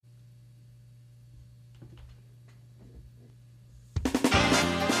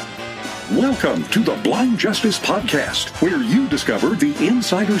Welcome to the Blind Justice Podcast, where you discover the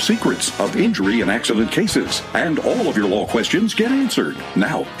insider secrets of injury and accident cases, and all of your law questions get answered.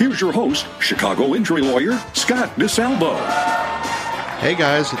 Now, here's your host, Chicago injury lawyer, Scott DeSalvo. Hey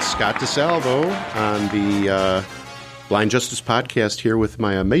guys, it's Scott DeSalvo on the Blind Justice Podcast here with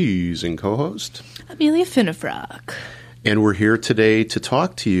my amazing co-host, Amelia Finnefrock. And we're here today to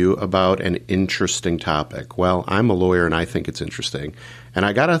talk to you about an interesting topic. Well, I'm a lawyer and I think it's interesting. And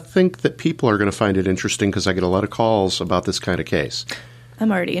I got to think that people are going to find it interesting because I get a lot of calls about this kind of case.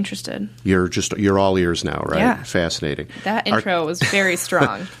 I'm already interested. You're all ears now, right? Yeah. Fascinating. That intro was very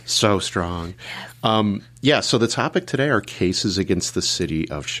strong. So strong. Yes. So the topic today are cases against the city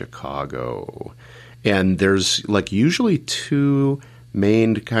of Chicago. And there's usually two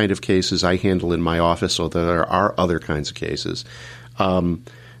main kind of cases I handle in my office, although there are other kinds of cases.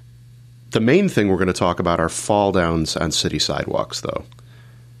 The main thing we're going to talk about are fall downs on city sidewalks, though.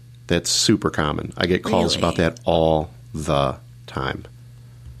 That's super common. I get calls about that all the time.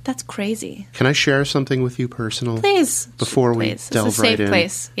 That's crazy. Can I share something with you personal? Please. Before we Please. delve it's a right safe in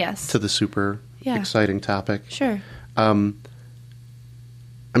place. Yes. to the super exciting topic? Sure. I'm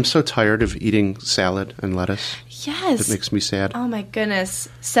so tired of eating salad and lettuce. Yes. It makes me sad. Oh my goodness.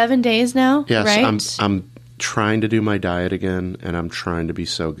 7 days now, yes, right? I'm trying to do my diet again, and I'm trying to be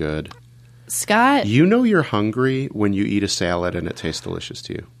so good. Scott. You know you're hungry when you eat a salad and it tastes delicious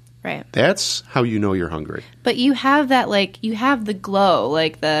to you. Right. That's how you know you're hungry. But you have that, you have the glow,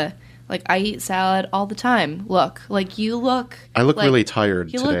 I eat salad all the time. You look. I look really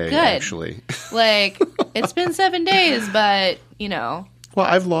tired you today, look good. actually. It's been 7 days, but, Well,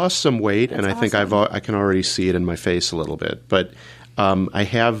 I've lost some weight, and I think awesome. I can already see it in my face a little bit. But I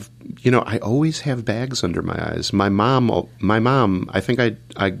have, I always have bags under my eyes. My mom, I think I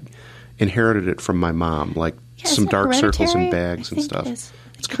inherited it from my mom, some dark circles and bags and stuff.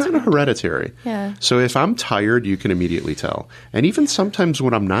 It's kind of hereditary. Yeah. So if I'm tired, you can immediately tell. And even sometimes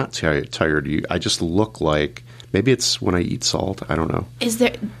when I'm not tired, I just look like, maybe it's when I eat salt. I don't know.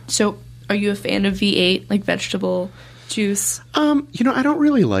 So are you a fan of V8, vegetable juice? I don't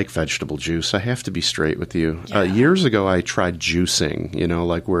really like vegetable juice. I have to be straight with you. Yeah. Years ago, I tried juicing,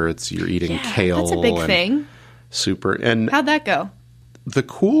 where you're eating kale. That's a big thing. Super. And how'd that go? the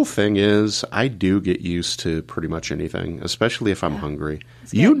cool thing is I do get used to pretty much anything, especially if I'm hungry.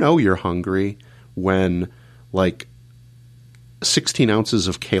 You know you're hungry when, 16 ounces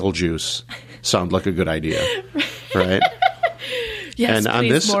of kale juice sound like a good idea, right? Yes, and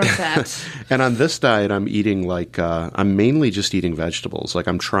please, more of that. And on this diet, I'm eating I'm mainly just eating vegetables.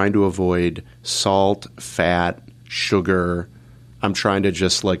 I'm trying to avoid salt, fat, sugar. I'm trying to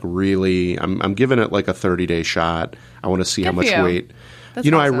just really, I'm giving it a 30-day shot. I want to see how much weight. That's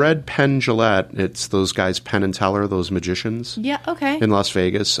I awesome. read Penn Jillette. It's those guys, Penn and Teller, those magicians. Yeah, okay. In Las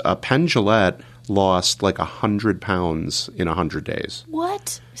Vegas. Penn Jillette lost 100 pounds in 100 days.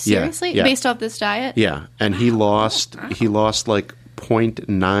 What? Seriously? Yeah. Based off this diet? Yeah, and he lost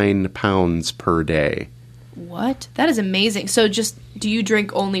 0.9 pounds per day. What? That is amazing. So do you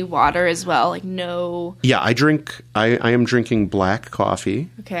drink only water as well? No... Yeah, I am drinking black coffee.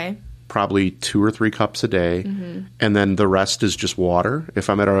 Okay. Probably 2 or 3 cups a day, and then the rest is just water. If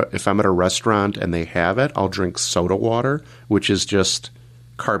I'm at a restaurant and they have it, I'll drink soda water, which is just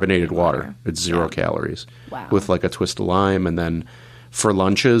carbonated water. It's 0 calories. Wow. With a twist of lime, and then for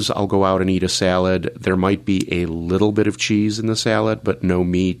lunches, I'll go out and eat a salad. There might be a little bit of cheese in the salad, but no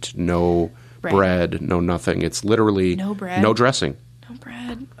meat, no bread, no nothing. It's literally no bread, no dressing, no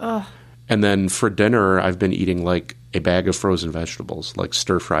bread. Ugh. And then for dinner, I've been eating a bag of frozen vegetables,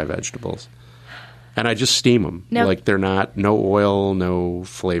 stir-fry vegetables. And I just steam them. Now, they're not, no oil, no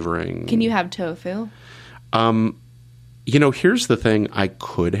flavoring. Can you have tofu? Here's the thing. I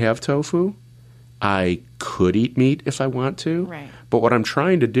could have tofu. I could eat meat if I want to. Right. But what I'm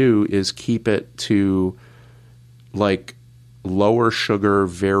trying to do is keep it to, lower sugar,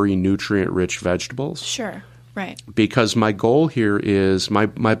 very nutrient-rich vegetables. Sure. Right. Because my goal here is my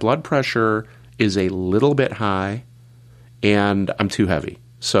blood pressure is a little bit high and I'm too heavy.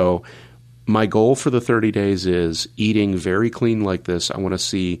 So my goal for the 30 days is eating very clean like this. I want to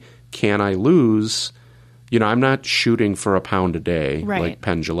see, can I lose? I'm not shooting for a pound a day like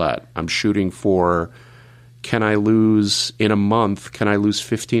Penn Jillette. I'm shooting for, can I lose in a month? Can I lose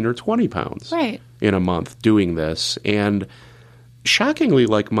 15 or 20 pounds in a month doing this? And shockingly,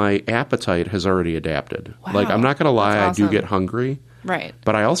 my appetite has already adapted. Wow. I'm not going to lie, That's awesome. I do get hungry. Right.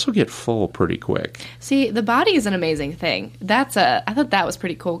 But I also get full pretty quick. See, the body is an amazing thing. I thought that was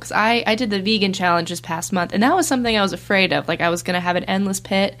pretty cool because I did the vegan challenge this past month, and that was something I was afraid of. I was going to have an endless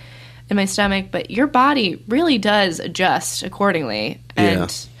pit in my stomach, but your body really does adjust accordingly.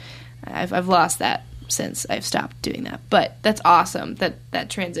 And I've lost that since I've stopped doing that. But that's awesome that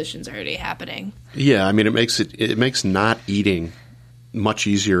transition's already happening. Yeah, I mean, it makes not eating much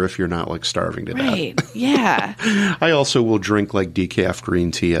easier if you're not like starving to death. Right. Yeah. I also will drink like decaf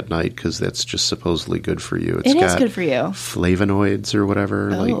green tea at night because that's just supposedly good for you. It is good for you. Flavonoids or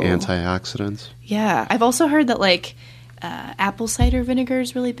whatever, like antioxidants. Yeah. I've also heard that like apple cider vinegar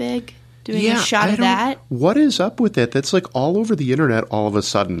is really big. Doing a shot of that. What is up with that? That's like all over the internet all of a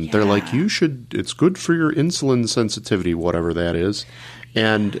sudden. Yeah. They're like, it's good for your insulin sensitivity, whatever that is.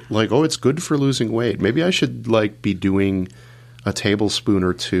 And like, it's good for losing weight. Maybe I should like be doing a tablespoon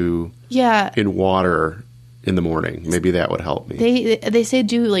or two in water in the morning. Maybe that would help me. They say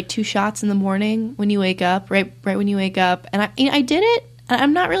do like 2 shots in the morning when you wake up, right when you wake up. And I did it.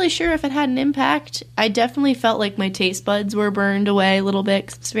 I'm not really sure if it had an impact. I definitely felt like my taste buds were burned away a little bit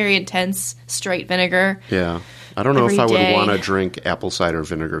 'cause it's very intense straight vinegar. Yeah. I don't know if I would want to drink apple cider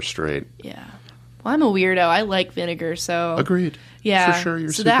vinegar straight. Yeah. Well, I'm a weirdo. I like vinegar, so... Agreed. Yeah. For sure, you're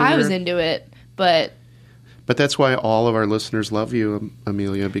so super that weird. I was into it, but... But that's why all of our listeners love you,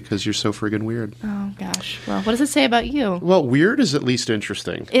 Amelia, because you're so friggin' weird. Oh, gosh. Well, what does it say about you? Well, weird is at least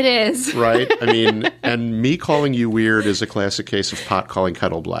interesting. It is. Right? I mean, and me calling you weird is a classic case of pot calling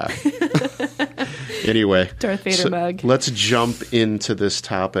kettle black. Anyway. Darth Vader mug. Let's jump into this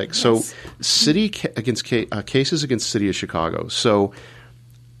topic. Yes. So, cases against City of Chicago. So,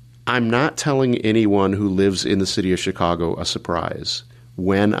 I'm not telling anyone who lives in the City of Chicago a surprise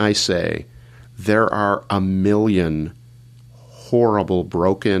when I say... there are a million horrible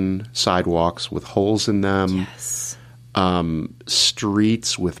broken sidewalks with holes in them,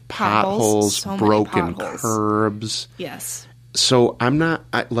 streets with potholes, so broken potholes. curbs. Yes. So I'm not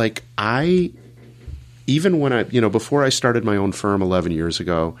even when before I started my own firm 11 years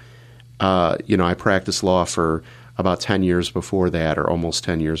ago, I practiced law for about 10 years before that, or almost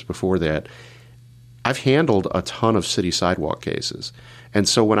 10 years before that. I've handled a ton of city sidewalk cases. And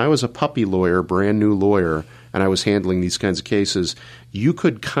so when I was a puppy lawyer, brand new lawyer, and I was handling these kinds of cases, you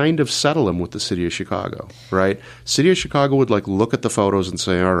could kind of settle them with the City of Chicago, right? City of Chicago would like look at the photos and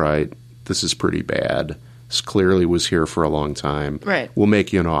say, all right, this is pretty bad. This clearly was here for a long time. Right. We'll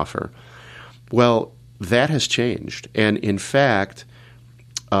make you an offer. Well, that has changed. And in fact,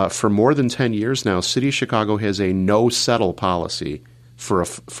 for more than 10 years now, City of Chicago has a no-settle policy for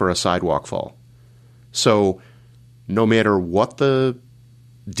a sidewalk fall. So no matter what the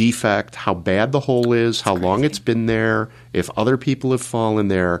defect, how bad the hole is, how long it's been there, if other people have fallen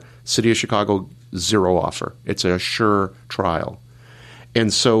there, City of Chicago, zero offer. It's a sure trial.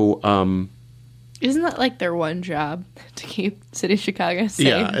 And so... isn't that like their one job, to keep City of Chicago safe?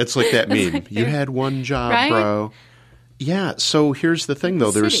 Yeah, it's like that meme. Like you had one job, right? Bro. Yeah, so here's the thing,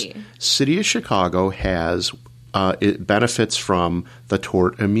 though. City of Chicago has... it benefits from the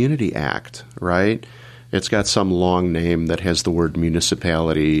Tort Immunity Act, right? It's got some long name that has the word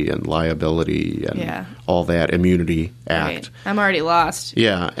municipality and liability and all that, Immunity Act. Right. I'm already lost.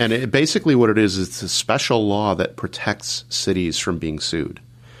 Yeah, and basically what it is, it's a special law that protects cities from being sued.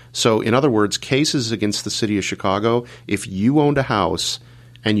 So in other words, cases against the City of Chicago, if you owned a house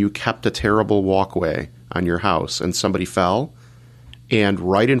and you kept a terrible walkway on your house and somebody fell, and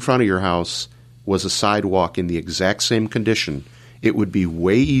right in front of your house was a sidewalk in the exact same condition, it would be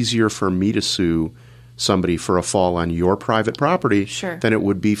way easier for me to sue somebody for a fall on your private property than it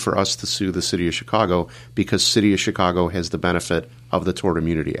would be for us to sue the City of Chicago, because City of Chicago has the benefit of the Tort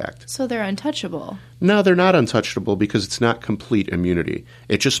Immunity Act. So they're untouchable. No, they're not untouchable because it's not complete immunity.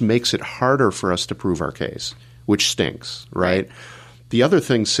 It just makes it harder for us to prove our case, which stinks, right? The other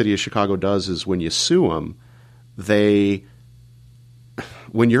thing City of Chicago does is when you sue them,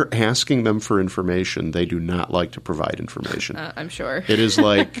 when you're asking them for information, they do not like to provide information. I'm sure. It is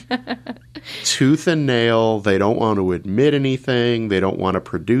like tooth and nail. They don't want to admit anything. They don't want to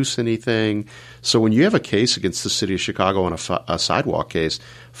produce anything. So when you have a case against the City of Chicago on a sidewalk case,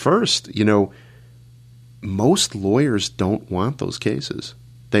 first, most lawyers don't want those cases.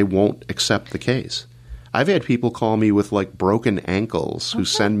 They won't accept the case. I've had people call me with like broken ankles who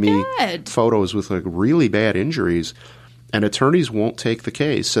send me photos with like really bad injuries. And attorneys won't take the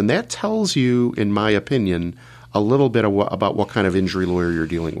case. And that tells you, in my opinion, a little bit about what kind of injury lawyer you're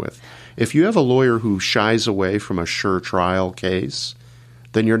dealing with. If you have a lawyer who shies away from a sure trial case,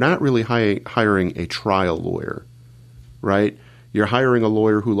 then you're not really hiring a trial lawyer, right? You're hiring a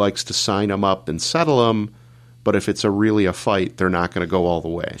lawyer who likes to sign them up and settle them, but if it's really a fight, they're not going to go all the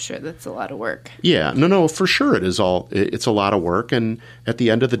way. Sure, that's a lot of work. Yeah, no, for sure it's a lot of work. And at the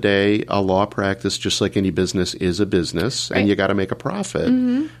end of the day, a law practice, just like any business, is a business, and you got to make a profit.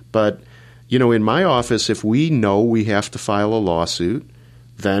 Mm-hmm. But, in my office, if we know we have to file a lawsuit,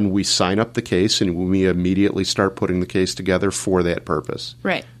 then we sign up the case and we immediately start putting the case together for that purpose.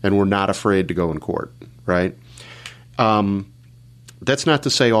 Right. And we're not afraid to go in court, right? That's not to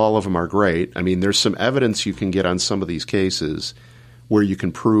say all of them are great. I mean, there's some evidence you can get on some of these cases where you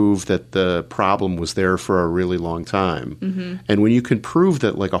can prove that the problem was there for a really long time. Mm-hmm. And when you can prove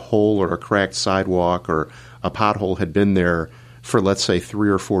that like a hole or a cracked sidewalk or a pothole had been there for, let's say, 3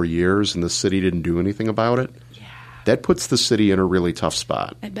 or 4 years and the city didn't do anything about it, that puts the city in a really tough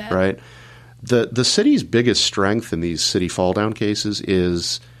spot. I bet. Right? The city's biggest strength in these city fall-down cases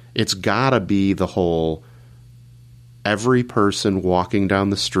is it's got to be the whole every person walking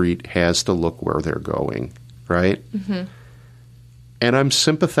down the street has to look where they're going, right? Mm-hmm. And I'm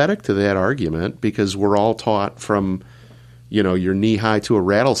sympathetic to that argument because we're all taught from, you're knee-high to a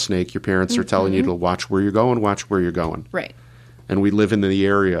rattlesnake. Your parents are telling you to watch where you're going, watch where you're going. Right. And we live in the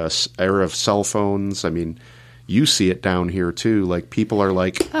era of cell phones. I mean, you see it down here too. Like people are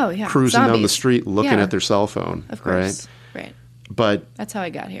like cruising down the street looking at their cell phone. Of course. Right. But that's how I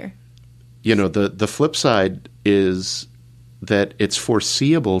got here. The flip side is that it's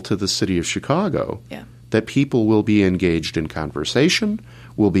foreseeable to the city of Chicago that people will be engaged in conversation,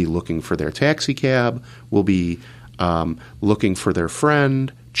 will be looking for their taxi cab, will be looking for their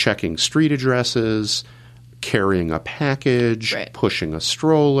friend, checking street addresses, carrying a package, pushing a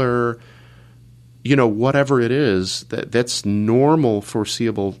stroller, whatever it is, that's normal,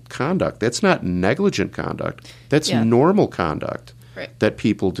 foreseeable conduct. That's not negligent conduct. That's normal conduct that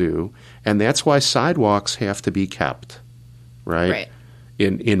people do. And that's why sidewalks have to be kept, right?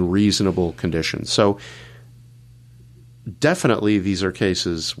 In reasonable conditions. So definitely these are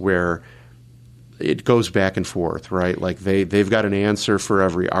cases where it goes back and forth, right? Like they've got an answer for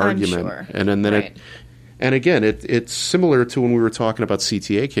every argument. I'm sure. And then and again, it's similar to when we were talking about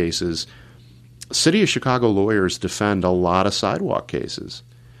CTA cases. City of Chicago lawyers defend a lot of sidewalk cases.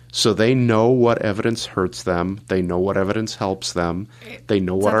 So they know what evidence hurts them. They know what evidence helps them. They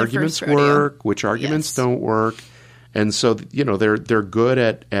know what arguments work, which arguments don't work. And so, they're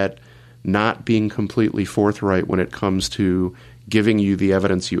good at not being completely forthright when it comes to giving you the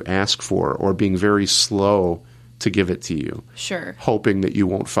evidence you ask for or being very slow to give it to you. Sure. Hoping that you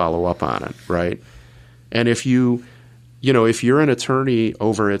won't follow up on it, right? And if if you're an attorney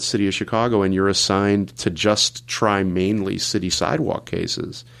over at City of Chicago and you're assigned to just try mainly city sidewalk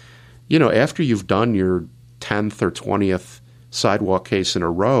cases, after you've done your 10th or 20th sidewalk case in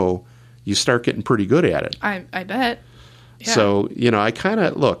a row, you start getting pretty good at it. I bet. Yeah. So, I kind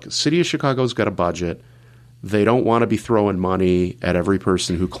of, look, City of Chicago's got a budget. They don't want to be throwing money at every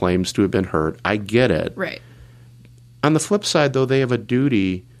person who claims to have been hurt. I get it. Right. On the flip side, though, they have a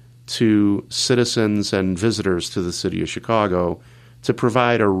duty to citizens and visitors to the City of Chicago to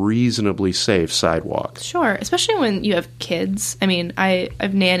provide a reasonably safe sidewalk. Sure, especially when you have kids. I mean, I've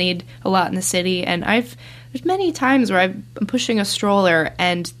nannied a lot in the city, and there's many times where I'm pushing a stroller,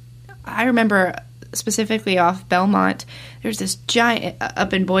 and I remember specifically off Belmont, there's this giant,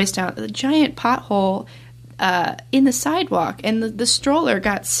 up in Boys Town, a giant pothole in the sidewalk, and the stroller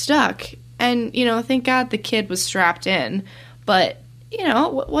got stuck. And, thank God the kid was strapped in. But,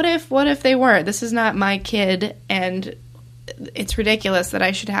 what if they weren't? This is not my kid, and it's ridiculous that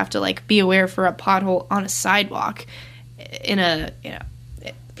I should have to, be aware for a pothole on a sidewalk it's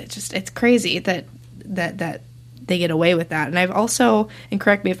crazy that they get away with that. And I've also, and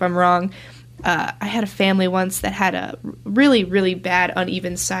correct me if I'm wrong, I had a family once that had a really, really bad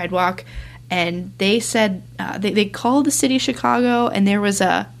uneven sidewalk, and they said they called the City of Chicago, and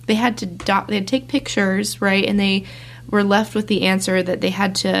they had to take pictures, right? And they were left with the answer that they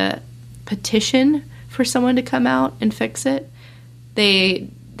had to petition for someone to come out and fix it. They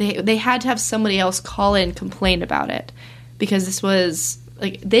had to have somebody else call in and complain about it, because this was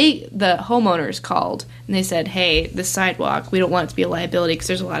the homeowners called and they said, hey, this sidewalk, we don't want it to be a liability because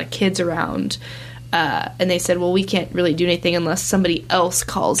there's a lot of kids around. And they said, well, we can't really do anything unless somebody else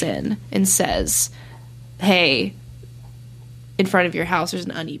calls in and says, hey, in front of your house there's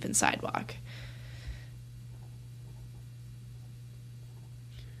an uneven sidewalk.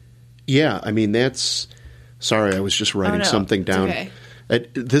 Yeah, I mean, sorry, I was just writing something down. Okay.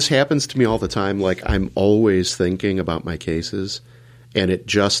 This happens to me all the time. I'm always thinking about my cases, and it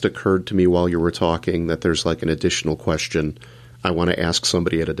just occurred to me while you were talking that there's an additional question I want to ask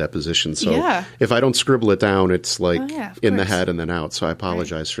somebody at a deposition. So if I don't scribble it down, it's in the head and then out. So I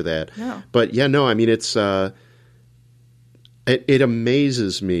apologize for that. No. But I mean, it's it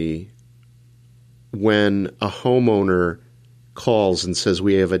amazes me when a homeowner calls and says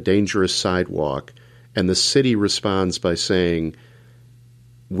we have a dangerous sidewalk, and the city responds by saying,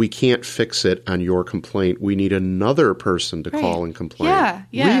 we can't fix it on your complaint. We need another person to call and complain.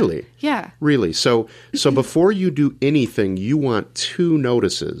 Yeah. Really? Yeah. Really. So before you do anything, you want 2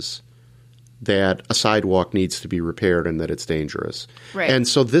 notices that a sidewalk needs to be repaired and that it's dangerous. Right. And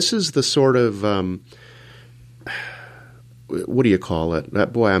so this is the sort of, what do you call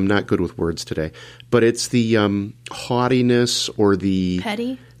it? Boy, I'm not good with words today. But it's the haughtiness or the...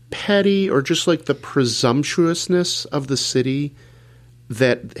 Petty or just like the presumptuousness of the city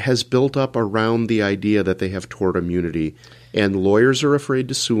that has built up around the idea that they have tort immunity, and lawyers are afraid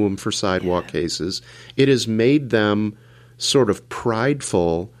to sue them for sidewalk cases. It has made them sort of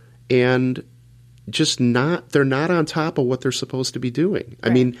prideful and just they're not on top of what they're supposed to be doing. Right. I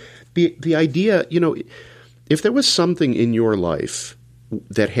mean, the idea, if there was something in your life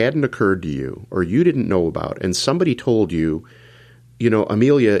that hadn't occurred to you or you didn't know about, and somebody told you,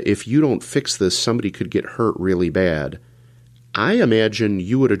 Amelia, if you don't fix this, somebody could get hurt really bad. I imagine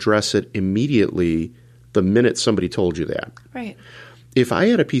you would address it immediately the minute somebody told you that. Right. If I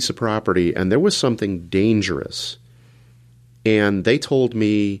had a piece of property and there was something dangerous and they told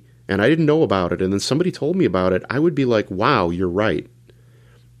me and I didn't know about it and then somebody told me about it, I would be like, wow, you're right.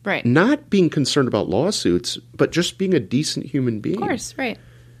 Right. Not being concerned about lawsuits, but just being a decent human being. Of course, right.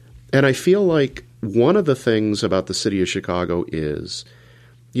 And I feel like one of the things about the city of Chicago is,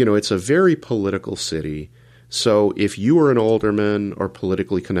 it's a very political city. So if you were an alderman or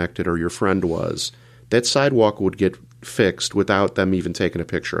politically connected or your friend was, that sidewalk would get fixed without them even taking a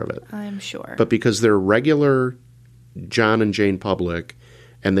picture of it. I'm sure. But because they're regular John and Jane public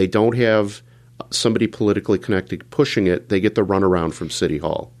and they don't have somebody politically connected pushing it, they get the runaround from City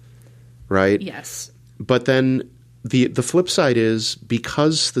Hall, right? Yes. But then the flip side is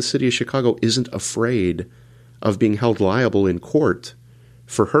because the city of Chicago isn't afraid of being held liable in court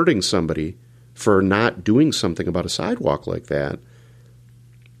for hurting somebody, for not doing something about a sidewalk like that,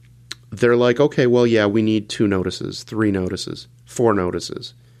 they're like, okay, well, yeah, we need 2 notices, 3 notices, 4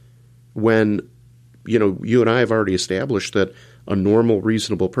 notices. When, you and I have already established that a normal,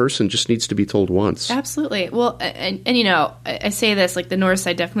 reasonable person just needs to be told once. Absolutely. Well, and I say this, like the North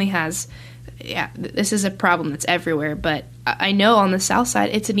Side definitely has, this is a problem that's everywhere, but I know on the South Side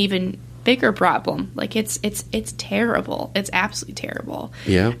it's an even bigger problem. Like it's terrible. It's absolutely terrible.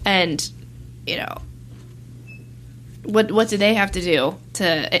 Yeah. And, what do they have to do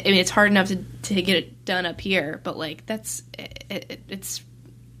to? I mean, it's hard enough to get it done up here, but like it's.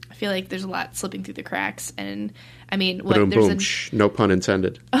 I feel like there's a lot slipping through the cracks, and I mean, no pun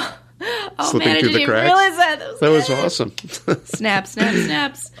intended. Oh slipping man, I through didn't the even cracks. realize that. That was awesome. Snaps.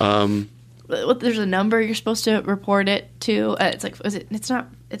 There's a number you're supposed to report it to. It's like, it's not.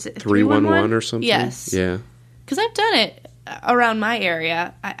 It's 311 or something. Yes. Yeah. Because I've done it around my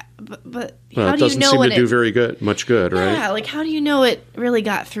area, but how it do you doesn't know seem when to do much good, right? Yeah, like how do you know it really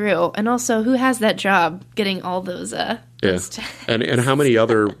got through? And also, who has that job getting all those? Those and how many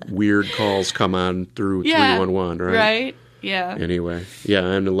other weird calls come on through 311, right? Right. Yeah. Anyway,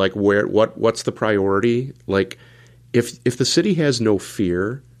 and like what's the priority? Like, if the city has no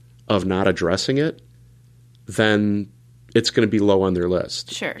fear of not addressing it, then it's going to be low on their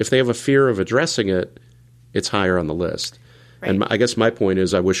list. Sure. If they have a fear of addressing it, it's higher on the list. Right. And I guess my point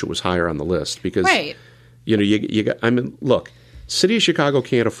is I wish it was higher on the list because, you got, look, City of Chicago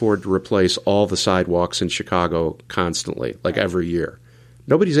can't afford to replace all the sidewalks in Chicago constantly, like every year.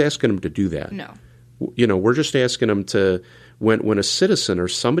 Nobody's asking them to do that. No. We're just asking them to, when a citizen or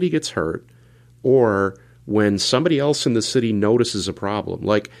somebody gets hurt or when somebody else in the city notices a problem.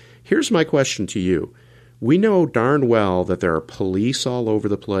 Like, here's my question to you. We know darn well that there are police all over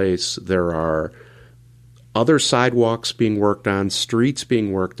the place. There are other sidewalks being worked on, streets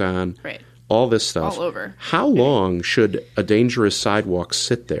being worked on, right. All this stuff. All over. How long should a dangerous sidewalk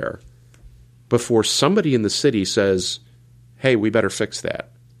sit there before somebody in the city says, hey, we better fix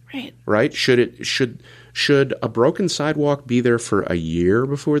that? Right. Right? Should a broken sidewalk be there for a year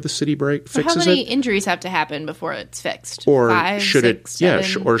before the city fixes it? How many injuries have to happen before it's fixed? Or 5, should 6,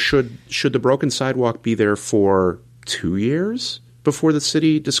 7? or should the broken sidewalk be there for 2 years before the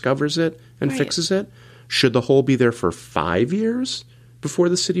city discovers it and fixes it? Should the hole be there for 5 years before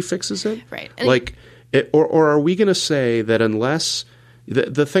the city fixes it? Right. Or are we going to say that unless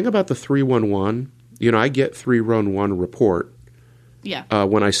the thing about the 311, I get 311 report. Yeah.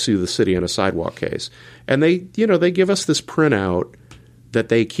 When I sue the city on a sidewalk case, and they give us this printout that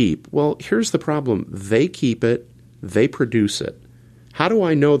they keep. Well, here's the problem: they keep it, they produce it. How do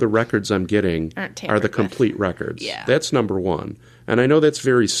I know the records I'm getting are the complete records? Yeah. That's number one. And I know that's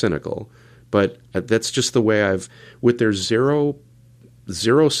very cynical, but that's just the way with their zero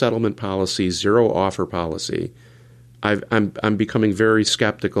settlement policy, zero offer policy. I'm becoming very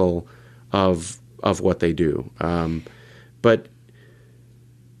skeptical of what they do. But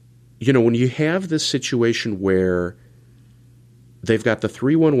when you have this situation where they've got the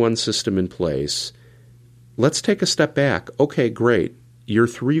 311 system in place, let's take a step back. Okay, great.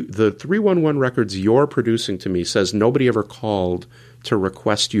 The 311 records you're producing to me says nobody ever called to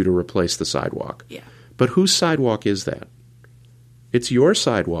request you to replace the sidewalk. Yeah. But whose sidewalk is that? It's your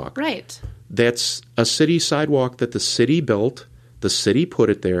sidewalk. Right. That's a city sidewalk that the city built, the city put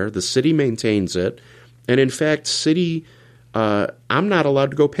it there, the city maintains it, and in fact, I'm not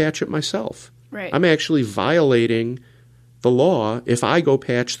allowed to go patch it myself. Right. I'm actually violating the law if I go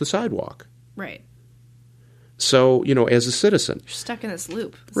patch the sidewalk. Right. So, as a citizen. You're stuck in this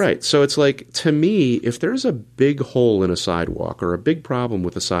loop. Right. So it's like, to me, if there's a big hole in a sidewalk or a big problem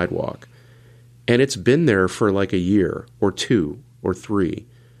with a sidewalk, and it's been there for like a year or 2 or 3,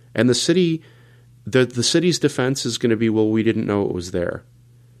 and the city's defense is going to be, well, we didn't know it was there.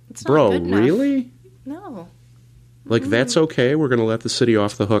 It's Bro, not good enough. Really? No. Like, that's okay? We're going to let the city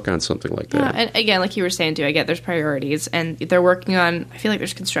off the hook on something like that? Yeah, and again, like you were saying, too, I get there's priorities, and they're working on, I feel like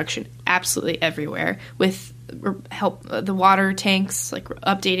there's construction absolutely everywhere with the water tanks, like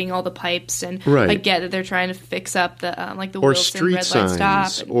updating all the pipes, and right. I get that they're trying to fix up the the or Wilson street red light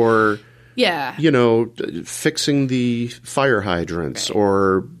signs, stop. or yeah, fixing the fire hydrants, right.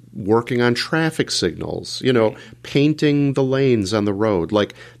 or working on traffic signals, right. painting the lanes on the road.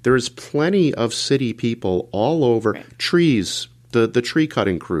 Like, there's plenty of city people all over. Right. Trees, the tree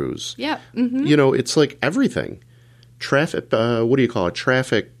cutting crews. Yeah. Mm-hmm. It's like everything. Traffic, what do you call it?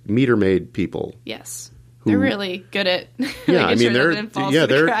 Traffic meter maid people. Yes. They're really good at yeah, I mean they're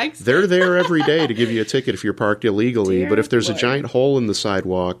there every day to give you a ticket if you're parked illegally. Dear but if there's boy. a giant hole in the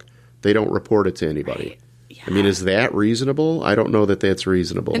sidewalk, they don't report it to anybody. Right. Yeah. I mean, is that reasonable? I don't know that that's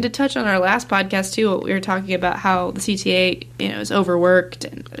reasonable. And to touch on our last podcast too, we were talking about how the CTA is overworked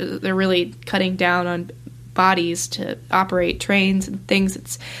and they're really cutting down on bodies to operate trains and things.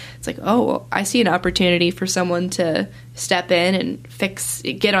 It's like, oh, well, I see an opportunity for someone to step in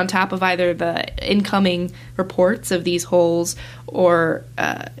and get on top of either the incoming reports of these holes or,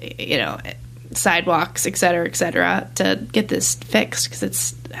 sidewalks, et cetera, to get this fixed, because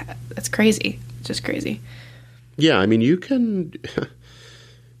it's crazy. It's just crazy. Yeah, I mean, you can...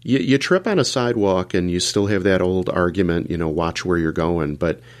 you trip on a sidewalk and you still have that old argument, watch where you're going,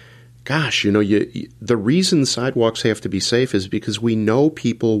 but... Gosh, the reason sidewalks have to be safe is because we know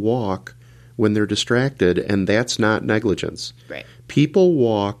people walk when they're distracted, and that's not negligence. Right. People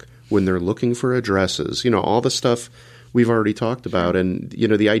walk when they're looking for addresses, all the stuff we've already talked about. And,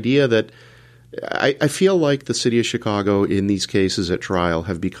 the idea that I feel like the city of Chicago in these cases at trial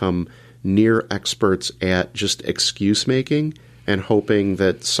have become near experts at just excuse making and hoping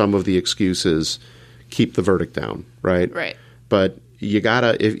that some of the excuses keep the verdict down, right? Right. But you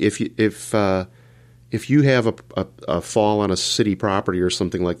gotta if you have a fall on a city property or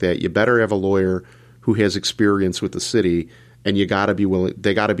something like that, you better have a lawyer who has experience with the city, and they gotta be willing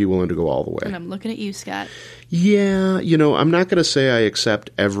to go all the way. And I'm looking at you, Scott. Yeah, I'm not gonna say I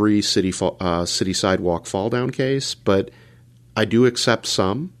accept every city sidewalk fall down case, but I do accept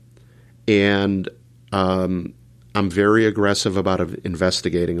some, and I'm very aggressive about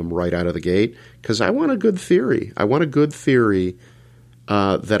investigating them right out of the gate because I want a good theory. I want a good theory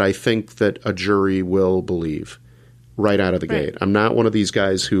that I think that a jury will believe right out of the gate. I'm not one of these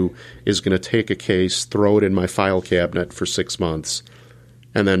guys who is going to take a case, throw it in my file cabinet for 6 months,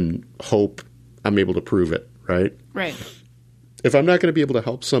 and then hope I'm able to prove it, right? Right. If I'm not going to be able to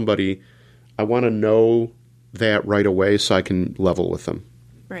help somebody, I want to know that right away so I can level with them.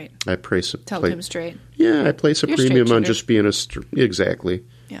 Right. Tell them straight. Yeah, I place a You're premium on straight just being exactly.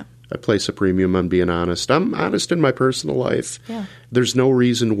 Yeah. I place a premium on being honest. I'm honest in my personal life. Yeah. There's no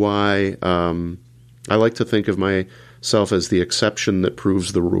reason why I like to think of myself as the exception that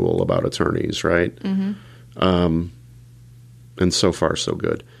proves the rule about attorneys, right? Mm-hmm. And so far, so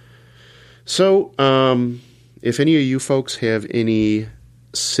good. So if any of you folks have any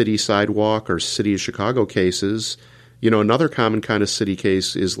city sidewalk or city of Chicago cases, another common kind of city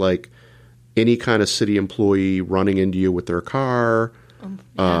case is like any kind of city employee running into you with their car,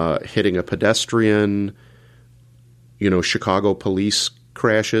 hitting a pedestrian, Chicago police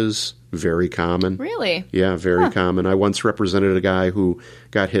crashes, very common. Really? Yeah, very common. I once represented a guy who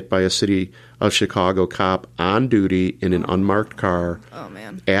got hit by a city of Chicago cop on duty in an unmarked car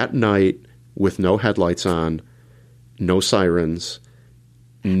at night with no headlights on, no sirens,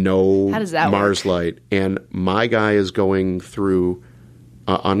 no Mars light. And my guy is going through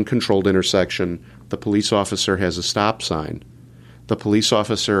an uncontrolled intersection. The police officer has a stop sign. The police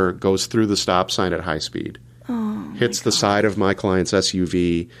officer goes through the stop sign at high speed. Oh. hits the side of my client's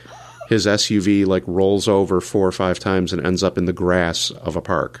SUV. His SUV like rolls over 4 or 5 times and ends up in the grass of a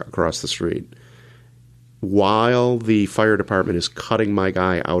park across the street. While the fire department is cutting my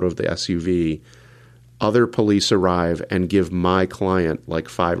guy out of the SUV, other police arrive and give my client like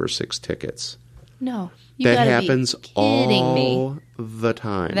 5 or 6 tickets. No. That happens all the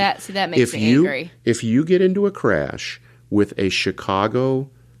time. That makes me angry. If you get into a crash with a Chicago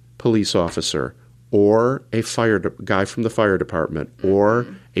police officer or a guy from the fire department or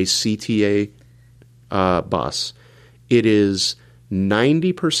a CTA bus, it is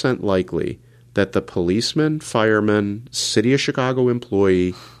 90% likely that the policeman, fireman, City of Chicago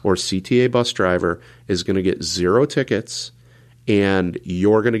employee, or CTA bus driver is going to get 0 tickets, and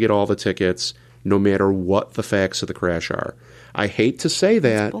you're going to get all the tickets no matter what the facts of the crash are. I hate to say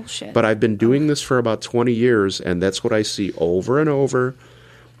that, but I've been doing this for about 20 years, and that's what I see over and over.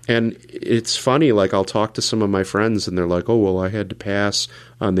 And it's funny, like I'll talk to some of my friends, and they're like, oh, well, I had to pass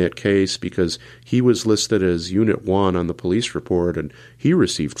on that case because he was listed as Unit 1 on the police report, and he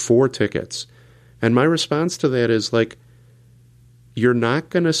received 4 tickets. And my response to that is like, you're not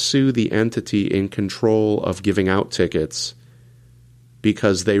going to sue the entity in control of giving out tickets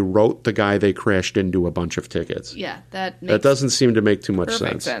because they wrote the guy they crashed into a bunch of tickets. Yeah, that doesn't seem to make too much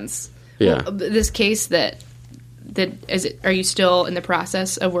sense. Yeah. Well, this case are you still in the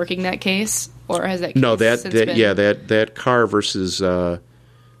process of working that case, or has that case that car versus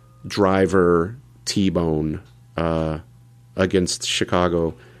driver T-bone against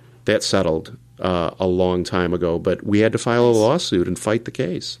Chicago, that settled a long time ago, but we had to file a lawsuit and fight the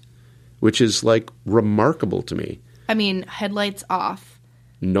case, which is like remarkable to me. I mean, headlights off.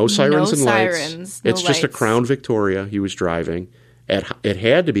 No sirens and lights. No it's just a Crown Victoria he was driving. It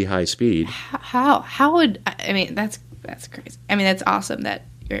had to be high speed. How would I mean? That's crazy. I mean, that's awesome that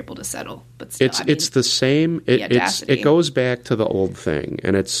you're able to settle. But still, it's the same. It goes back to the old thing,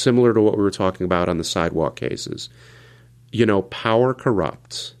 and it's similar to what we were talking about on the sidewalk cases. You know, power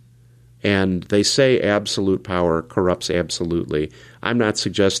corrupts. And they say absolute power corrupts absolutely. I'm not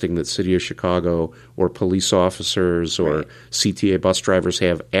suggesting that City of Chicago or police officers or CTA bus drivers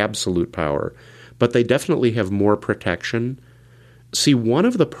have absolute power, but they definitely have more protection. See, one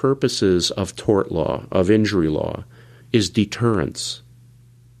of the purposes of tort law, of injury law, is deterrence.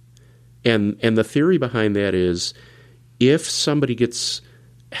 And the theory behind that is if somebody gets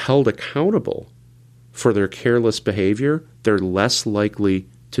held accountable for their careless behavior, they're less likely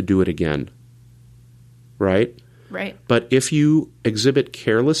to do it again. Right? Right. But if you exhibit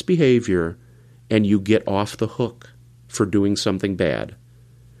careless behavior and you get off the hook for doing something bad,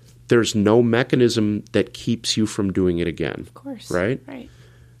 there's no mechanism that keeps you from doing it again. Of course. Right? Right.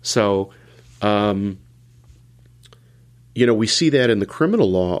 So, we see that in the criminal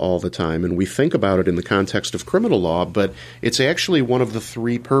law all the time, and we think about it in the context of criminal law, but it's actually one of the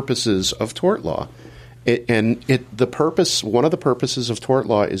 3 purposes of tort law. One of the purposes of tort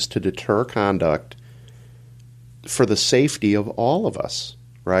law is to deter conduct for the safety of all of us,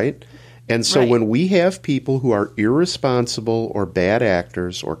 right? And so when we have people who are irresponsible or bad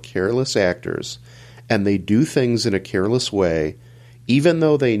actors or careless actors, and they do things in a careless way, even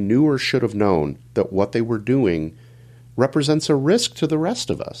though they knew or should have known that what they were doing represents a risk to the rest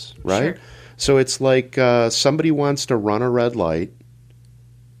of us, right? Sure. So it's like somebody wants to run a red light.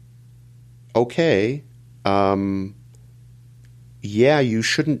 Okay. You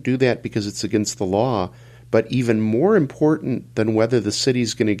shouldn't do that because it's against the law. But even more important than whether the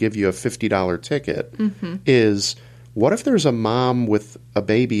city's going to give you a $50 ticket is what if there's a mom with a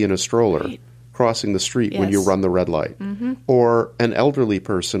baby in a stroller crossing the street when you run the red light? Or an elderly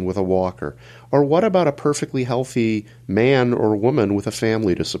person with a walker? Or what about a perfectly healthy man or woman with a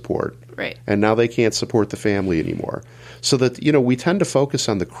family to support? Right. And now they can't support the family anymore. So that, we tend to focus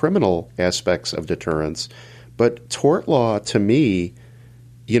on the criminal aspects of deterrence. But tort law, to me,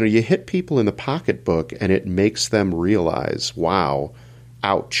 you hit people in the pocketbook and it makes them realize, wow,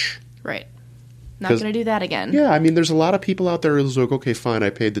 ouch. Right. Not going to do that again. Yeah, I mean, there's a lot of people out there who's like, okay, fine, I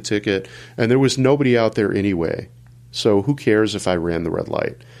paid the ticket, and there was nobody out there anyway. So who cares if I ran the red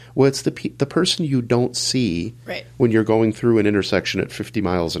light? Well, it's the person you don't see when you're going through an intersection at 50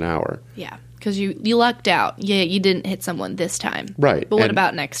 miles an hour. Yeah, because you lucked out. Yeah, you didn't hit someone this time. Right. But what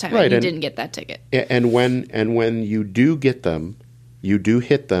about next time? You didn't get that ticket. And when you do get them, you do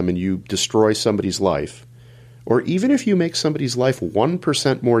hit them and you destroy somebody's life, or even if you make somebody's life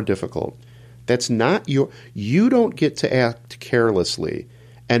 1% more difficult, that's not you don't get to act carelessly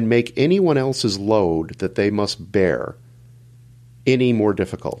and make anyone else's load that they must bear any more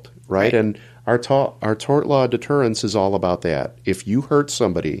difficult, right? And our tort law deterrence is all about that. If you hurt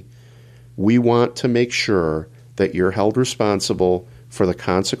somebody, we want to make sure that you're held responsible for the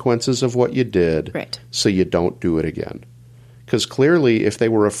consequences of what you did, Right. so you don't do it again. Because clearly, if they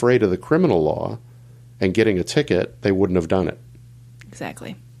were afraid of the criminal law and getting a ticket, they wouldn't have done it.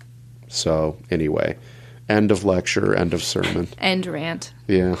 Exactly. So, anyway, end of lecture, end of sermon. End rant.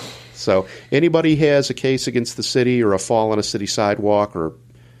 Yeah. So, anybody has a case against the city or a fall on a city sidewalk or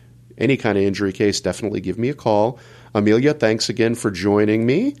any kind of injury case, definitely give me a call. Amelia, thanks again for joining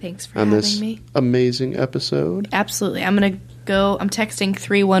me. Thanks for on having this me. amazing episode. Absolutely. I'm texting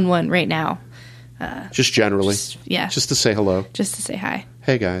 311 right now. Just generally. Just to say hello. Just to say hi.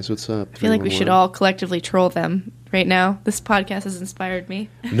 Hey, guys, what's up? I feel like we should all collectively troll them right now. This podcast has inspired me.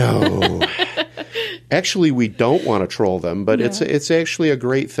 No. Actually, we don't want to troll them, but it's actually a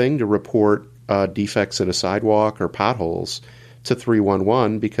great thing to report defects in a sidewalk or potholes to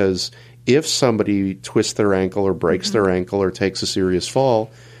 311, because if somebody twists their ankle or breaks their ankle or takes a serious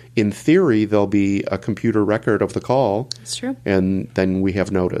fall, in theory, there'll be a computer record of the call. That's true. And then we have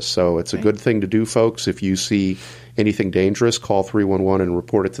notice. So it's a good thing to do, folks. If you see anything dangerous, call 311 and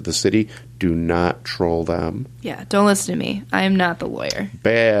report it to the city. Do not troll them. Yeah, don't listen to me. I am not the lawyer.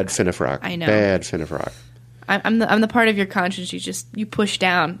 Bad Finnefrock. I know. Bad Finnefrock. I'm the part of your conscience you push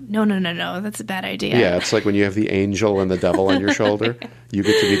down. No, that's a bad idea. Yeah, it's like when you have the angel and the devil on your shoulder. You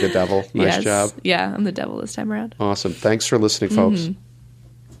get to be the devil. Nice job. Yeah, I'm the devil this time around. Awesome. Thanks for listening, folks.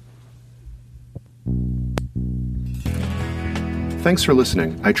 Thanks for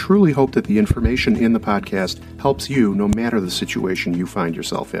listening. I truly hope that the information in the podcast helps you no matter the situation you find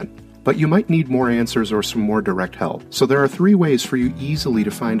yourself in. But you might need more answers or some more direct help. So there are 3 ways for you easily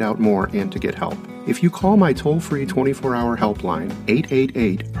to find out more and to get help. If you call my toll-free 24-hour helpline,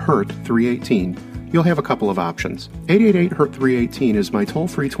 888-HURT-318, you'll have a couple of options. 888-HURT-318 is my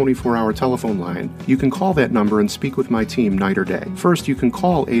toll-free 24-hour telephone line. You can call that number and speak with my team night or day. First, you can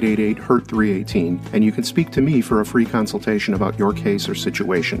call 888-HURT-318, and you can speak to me for a free consultation about your case or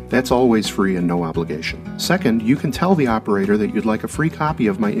situation. That's always free and no obligation. Second, you can tell the operator that you'd like a free copy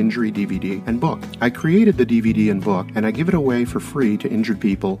of my injury DVD and book. I created the DVD and book, and I give it away for free to injured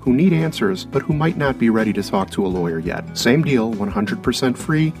people who need answers, but who might not be ready to talk to a lawyer yet. Same deal, 100%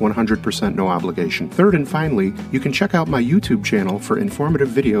 free, 100% no obligation. Third and finally, you can check out my YouTube channel for informative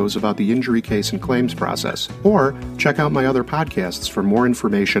videos about the injury case and claims process, or check out my other podcasts for more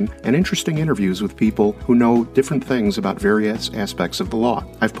information and interesting interviews with people who know different things about various aspects of the law.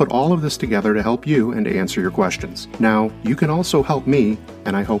 I've put all of this together to help you and to answer your questions. Now, you can also help me,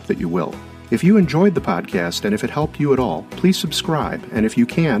 and I hope that you will. If you enjoyed the podcast and if it helped you at all, please subscribe, and if you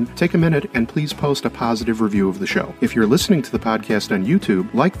can, take a minute and please post a positive review of the show. If you're listening to the podcast on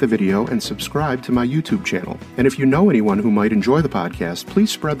YouTube, like the video and subscribe to my YouTube channel. And if you know anyone who might enjoy the podcast, please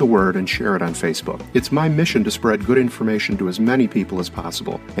spread the word and share it on Facebook. It's my mission to spread good information to as many people as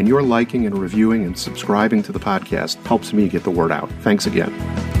possible, and your liking and reviewing and subscribing to the podcast helps me get the word out. Thanks again.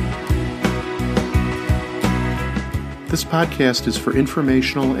 This podcast is for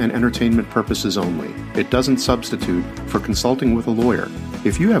informational and entertainment purposes only. It doesn't substitute for consulting with a lawyer.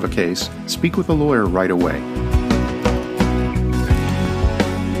 If you have a case, speak with a lawyer right away.